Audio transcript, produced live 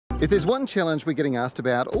If there's one challenge we're getting asked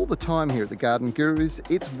about all the time here at the Garden Gurus,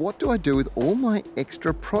 it's what do I do with all my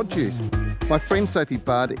extra produce? My friend Sophie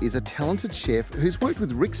Budd is a talented chef who's worked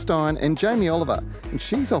with Rick Stein and Jamie Oliver, and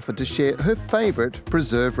she's offered to share her favourite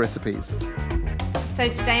preserve recipes. So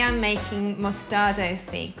today I'm making moscarda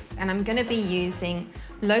figs, and I'm going to be using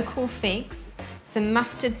local figs, some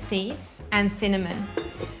mustard seeds and cinnamon.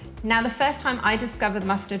 Now, the first time I discovered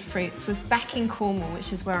mustard fruits was back in Cornwall,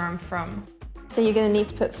 which is where I'm from. So you're going to need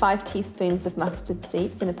to put 5 teaspoons of mustard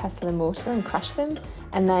seeds in a pestle and mortar and crush them,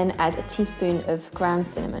 and then add a teaspoon of ground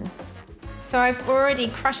cinnamon. So I've already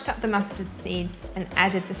crushed up the mustard seeds and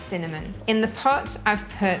added the cinnamon. In the pot, I've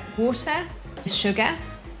put water, sugar,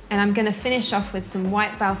 and I'm going to finish off with some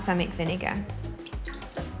white balsamic vinegar.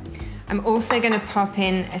 I'm also going to pop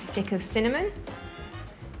in a stick of cinnamon,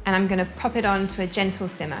 and I'm going to pop it on to a gentle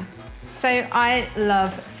simmer. So I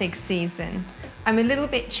love fig season. I'm a little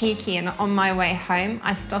bit cheeky, and on my way home,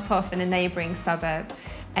 I stop off in a neighbouring suburb,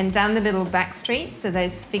 and down the little back streets are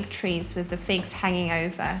those fig trees with the figs hanging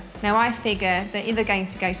over. Now I figure they're either going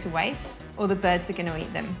to go to waste or the birds are going to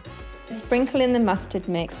eat them. Sprinkle in the mustard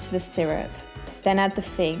mix to the syrup, then add the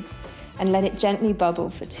figs and let it gently bubble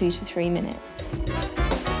for 2 to 3 minutes.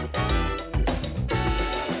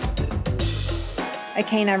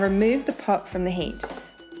 Okay, now remove the pot from the heat.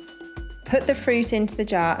 Put the fruit into the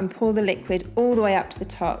jar and pour the liquid all the way up to the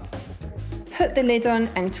top. Put the lid on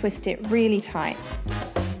and twist it really tight.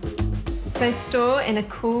 So store in a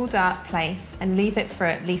cool, dark place and leave it for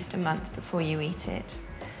at least a month before you eat it.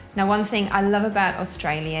 Now, one thing I love about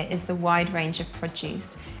Australia is the wide range of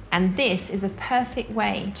produce, and this is a perfect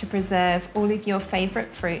way to preserve all of your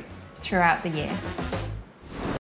favourite fruits throughout the year.